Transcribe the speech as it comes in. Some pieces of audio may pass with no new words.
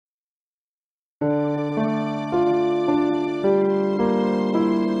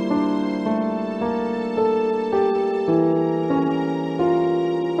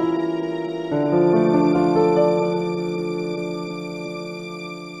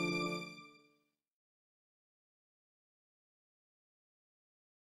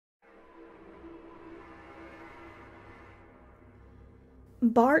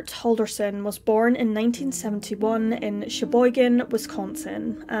Bart Halderson was born in 1971 in Sheboygan,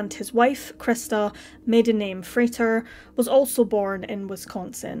 Wisconsin, and his wife, Krista, maiden name Frater, was also born in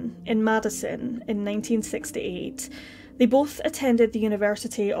Wisconsin, in Madison, in 1968. They both attended the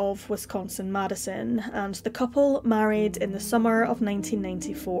University of Wisconsin-Madison, and the couple married in the summer of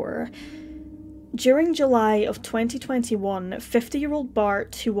 1994. During July of 2021, 50-year-old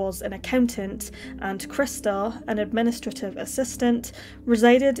Bart, who was an accountant, and Krista, an administrative assistant,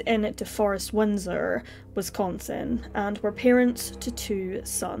 resided in DeForest, Windsor, Wisconsin, and were parents to 2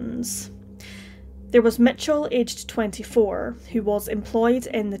 sons. There was Mitchell, aged 24, who was employed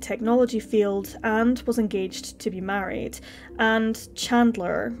in the technology field and was engaged to be married, and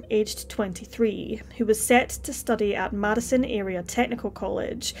Chandler, aged 23, who was set to study at Madison Area Technical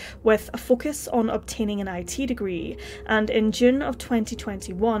College with a focus on obtaining an IT degree, and in June of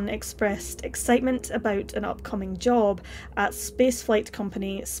 2021 expressed excitement about an upcoming job at spaceflight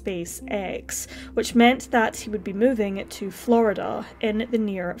company SpaceX, which meant that he would be moving to Florida in the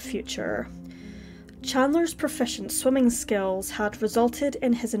near future. Chandler's proficient swimming skills had resulted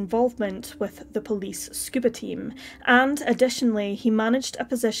in his involvement with the police scuba team, and additionally he managed a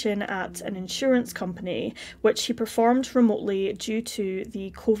position at an insurance company, which he performed remotely due to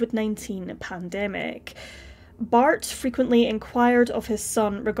the COVID-19 pandemic. Bart frequently inquired of his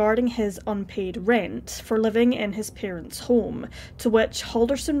son regarding his unpaid rent for living in his parents' home, to which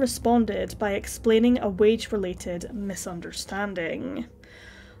Halderson responded by explaining a wage-related misunderstanding.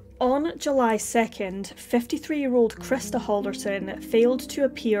 On July 2nd, 53-year-old Krista Halderson failed to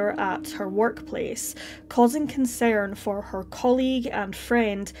appear at her workplace, causing concern for her colleague and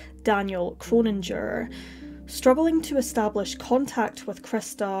friend Daniel Croninger. Struggling to establish contact with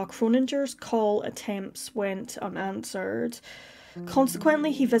Krista, Croninger's call attempts went unanswered.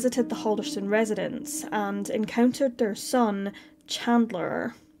 Consequently, he visited the Halderson residence and encountered their son,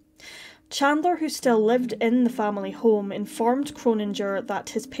 Chandler. Chandler, who still lived in the family home, informed Croninger that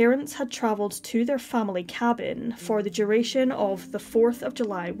his parents had travelled to their family cabin for the duration of the 4th of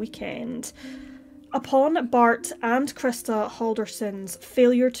July weekend. Upon Bart and Krista Halderson's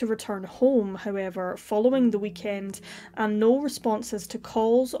failure to return home, however, following the weekend, and no responses to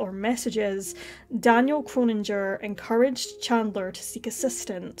calls or messages, Daniel Croninger encouraged Chandler to seek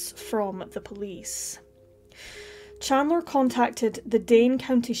assistance from the police. Chandler contacted the Dane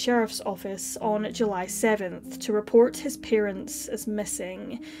County Sheriff's Office on July 7th to report his parents as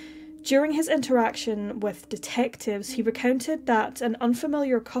missing. During his interaction with detectives, he recounted that an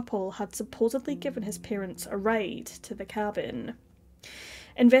unfamiliar couple had supposedly given his parents a ride to the cabin.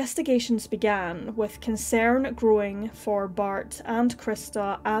 Investigations began, with concern growing for Bart and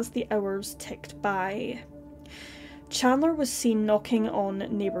Krista as the hours ticked by. Chandler was seen knocking on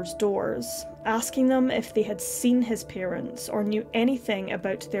neighbours' doors, asking them if they had seen his parents or knew anything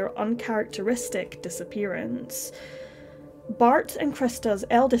about their uncharacteristic disappearance. Bart and Krista's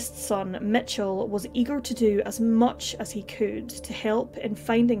eldest son, Mitchell, was eager to do as much as he could to help in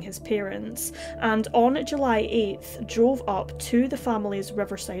finding his parents, and on July 8th drove up to the family's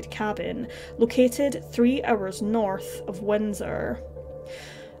riverside cabin, located 3 hours north of Windsor.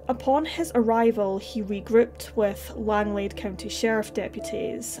 Upon his arrival, he regrouped with Langley County Sheriff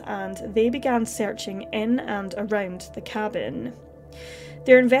deputies, and they began searching in and around the cabin.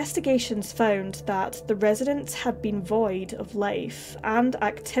 Their investigations found that the residence had been void of life and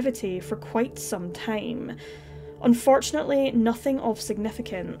activity for quite some time. Unfortunately, nothing of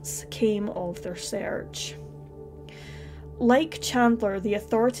significance came of their search. Like Chandler, the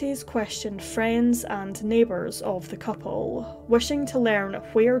authorities questioned friends and neighbours of the couple, wishing to learn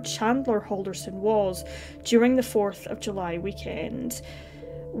where Chandler Halderson was during the 4th of July weekend.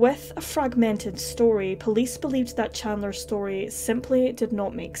 With a fragmented story, police believed that Chandler's story simply did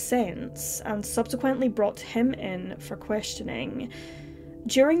not make sense, and subsequently brought him in for questioning.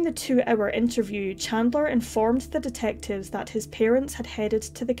 During the 2-hour interview, Chandler informed the detectives that his parents had headed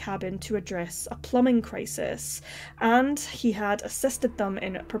to the cabin to address a plumbing crisis, and he had assisted them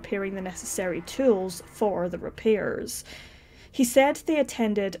in preparing the necessary tools for the repairs. He said they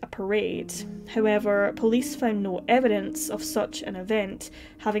attended a parade. However, police found no evidence of such an event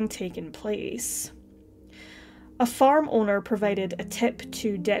having taken place. A farm owner provided a tip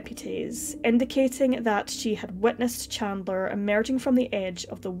to deputies, indicating that she had witnessed Chandler emerging from the edge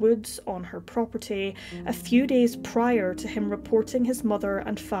of the woods on her property a few days prior to him reporting his mother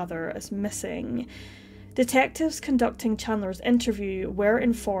and father as missing. Detectives conducting Chandler's interview were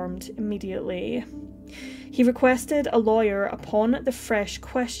informed immediately. He requested a lawyer upon the fresh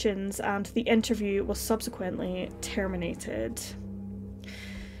questions, and the interview was subsequently terminated.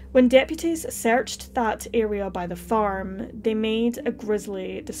 When deputies searched that area by the farm, they made a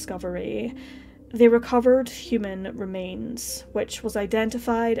grisly discovery. They recovered human remains, which was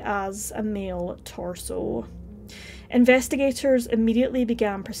identified as a male torso. Investigators immediately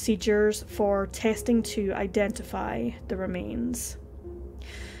began procedures for testing to identify the remains.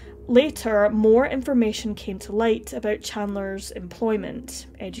 Later, more information came to light about Chandler's employment,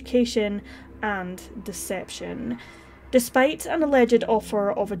 education, and deception. Despite an alleged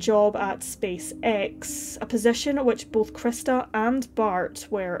offer of a job at SpaceX, a position which both Krista and Bart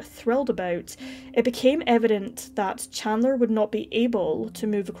were thrilled about, it became evident that Chandler would not be able to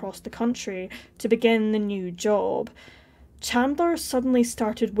move across the country to begin the new job. Chandler suddenly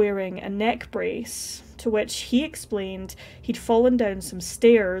started wearing a neck brace, to which he explained he'd fallen down some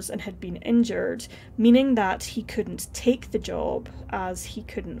stairs and had been injured, meaning that he couldn't take the job, as he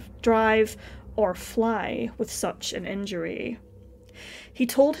couldn't drive or fly with such an injury. He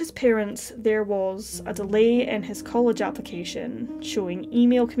told his parents there was a delay in his college application, showing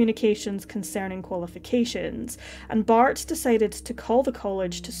email communications concerning qualifications, and Bart decided to call the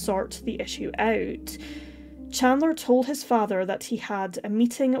college to sort the issue out. Chandler told his father that he had a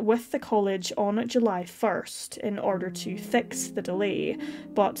meeting with the college on July 1st in order to fix the delay,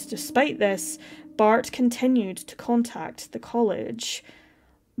 but despite this, Bart continued to contact the college.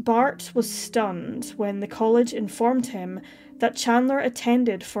 Bart was stunned when the college informed him that Chandler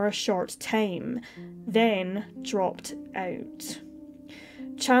attended for a short time, then dropped out.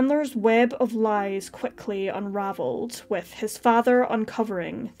 Chandler's web of lies quickly unravelled, with his father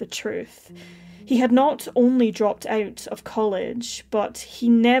uncovering the truth. He had not only dropped out of college, but he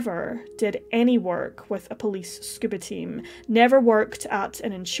never did any work with a police scuba team, never worked at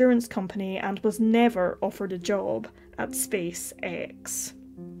an insurance company, and was never offered a job at SpaceX.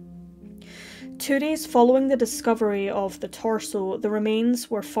 2 days following the discovery of the torso, the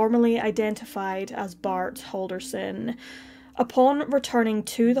remains were formally identified as Bart Halderson. Upon returning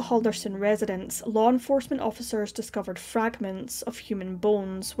to the Halderson residence, law enforcement officers discovered fragments of human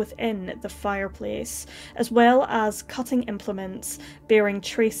bones within the fireplace, as well as cutting implements bearing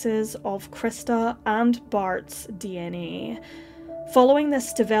traces of Krista and Bart's DNA. Following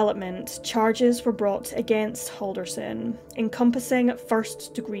this development, charges were brought against Halderson, encompassing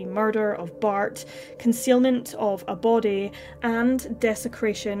first-degree murder of Bart, concealment of a body, and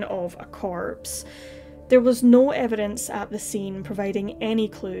desecration of a corpse. There was no evidence at the scene providing any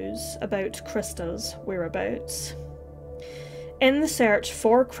clues about Krista's whereabouts. In the search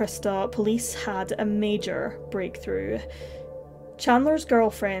for Krista, police had a major breakthrough. Chandler's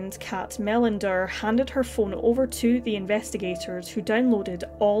girlfriend, Kat Melander, handed her phone over to the investigators, who downloaded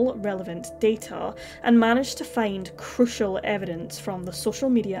all relevant data and managed to find crucial evidence from the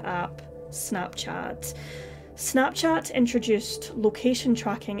social media app Snapchat. Snapchat introduced location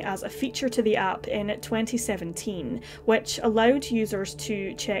tracking as a feature to the app in 2017, which allowed users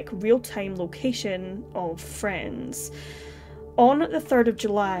to check real-time location of friends. On the 3rd of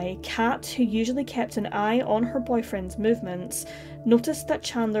July, Kat, who usually kept an eye on her boyfriend's movements, noticed that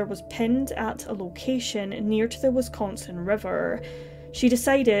Chandler was pinned at a location near to the Wisconsin River. She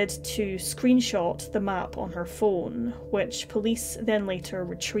decided to screenshot the map on her phone, which police then later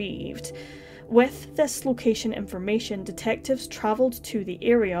retrieved. With this location information, detectives travelled to the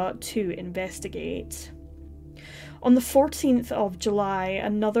area to investigate. On the 14th of July,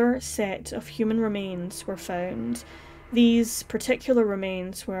 another set of human remains were found. These particular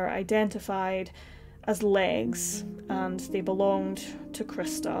remains were identified as legs, and they belonged to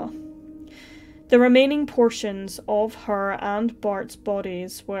Krista. The remaining portions of her and Bart's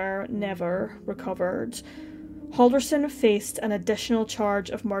bodies were never recovered. Halderson faced an additional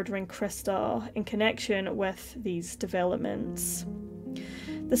charge of murdering Krista in connection with these developments.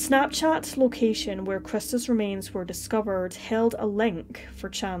 The Snapchat location where Krista's remains were discovered held a link for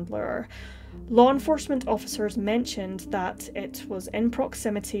Chandler. Law enforcement officers mentioned that it was in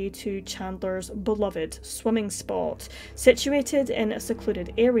proximity to Chandler's beloved swimming spot, situated in a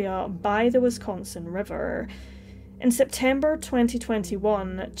secluded area by the Wisconsin River. In September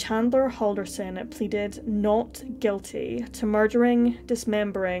 2021, Chandler Halderson pleaded not guilty to murdering,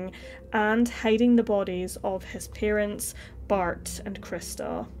 dismembering, and hiding the bodies of his parents, Bart and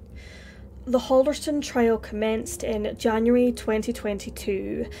Krista. The Halderson trial commenced in January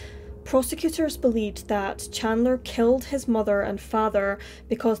 2022. Prosecutors believed that Chandler killed his mother and father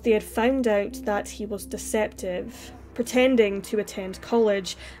because they had found out that he was deceptive, pretending to attend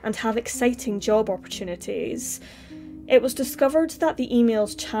college and have exciting job opportunities. It was discovered that the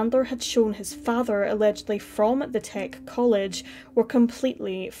emails Chandler had shown his father, allegedly from the tech college, were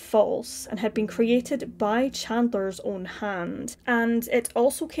completely false and had been created by Chandler's own hand. And it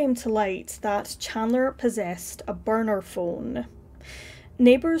also came to light that Chandler possessed a burner phone.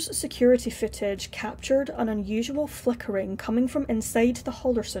 Neighbours' security footage captured an unusual flickering coming from inside the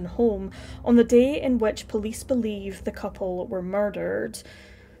Halderson home on the day in which police believe the couple were murdered.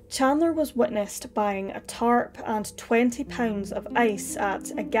 Chandler was witnessed buying a tarp and £20 of ice at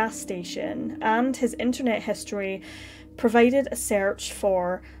a gas station, and his internet history provided a search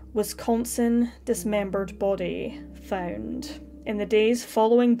for Wisconsin dismembered body found in the days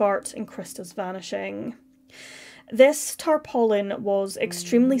following Bart and Krista's vanishing. This tarpaulin was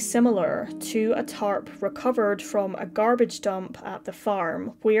extremely similar to a tarp recovered from a garbage dump at the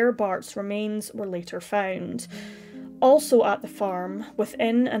farm, where Bart's remains were later found. Also at the farm,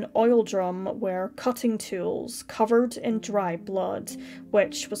 within an oil drum, were cutting tools covered in dry blood,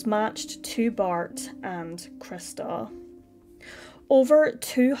 which was matched to Bart and Krista. Over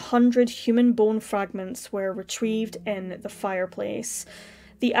 200 human bone fragments were retrieved in the fireplace.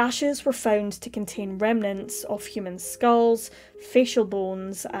 The ashes were found to contain remnants of human skulls, facial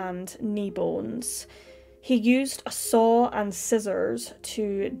bones, and knee bones. He used a saw and scissors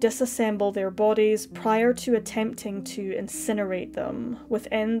to disassemble their bodies prior to attempting to incinerate them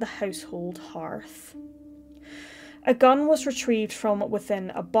within the household hearth. A gun was retrieved from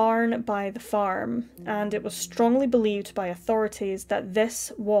within a barn by the farm, and it was strongly believed by authorities that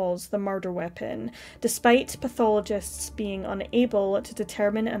this was the murder weapon, despite pathologists being unable to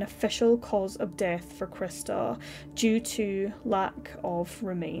determine an official cause of death for Krista due to lack of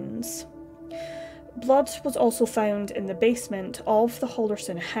remains. Blood was also found in the basement of the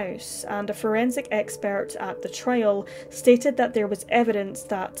Halderson house, and a forensic expert at the trial stated that there was evidence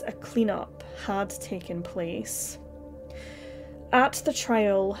that a cleanup had taken place. At the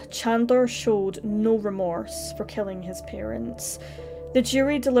trial, Chandler showed no remorse for killing his parents. The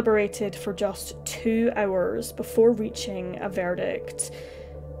jury deliberated for just 2 hours before reaching a verdict.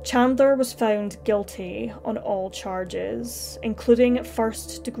 Chandler was found guilty on all charges, including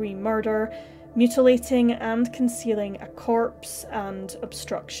first-degree murder, mutilating and concealing a corpse, and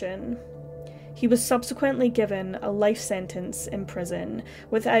obstruction. He was subsequently given a life sentence in prison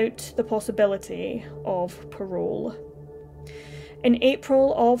without the possibility of parole. In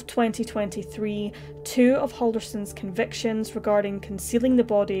April of 2023, 2 of Halderson's convictions regarding concealing the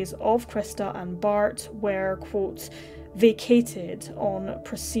bodies of Krista and Bart were, quote, vacated on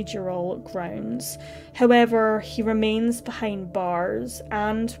procedural grounds. However, he remains behind bars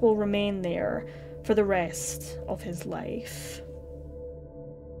and will remain there for the rest of his life.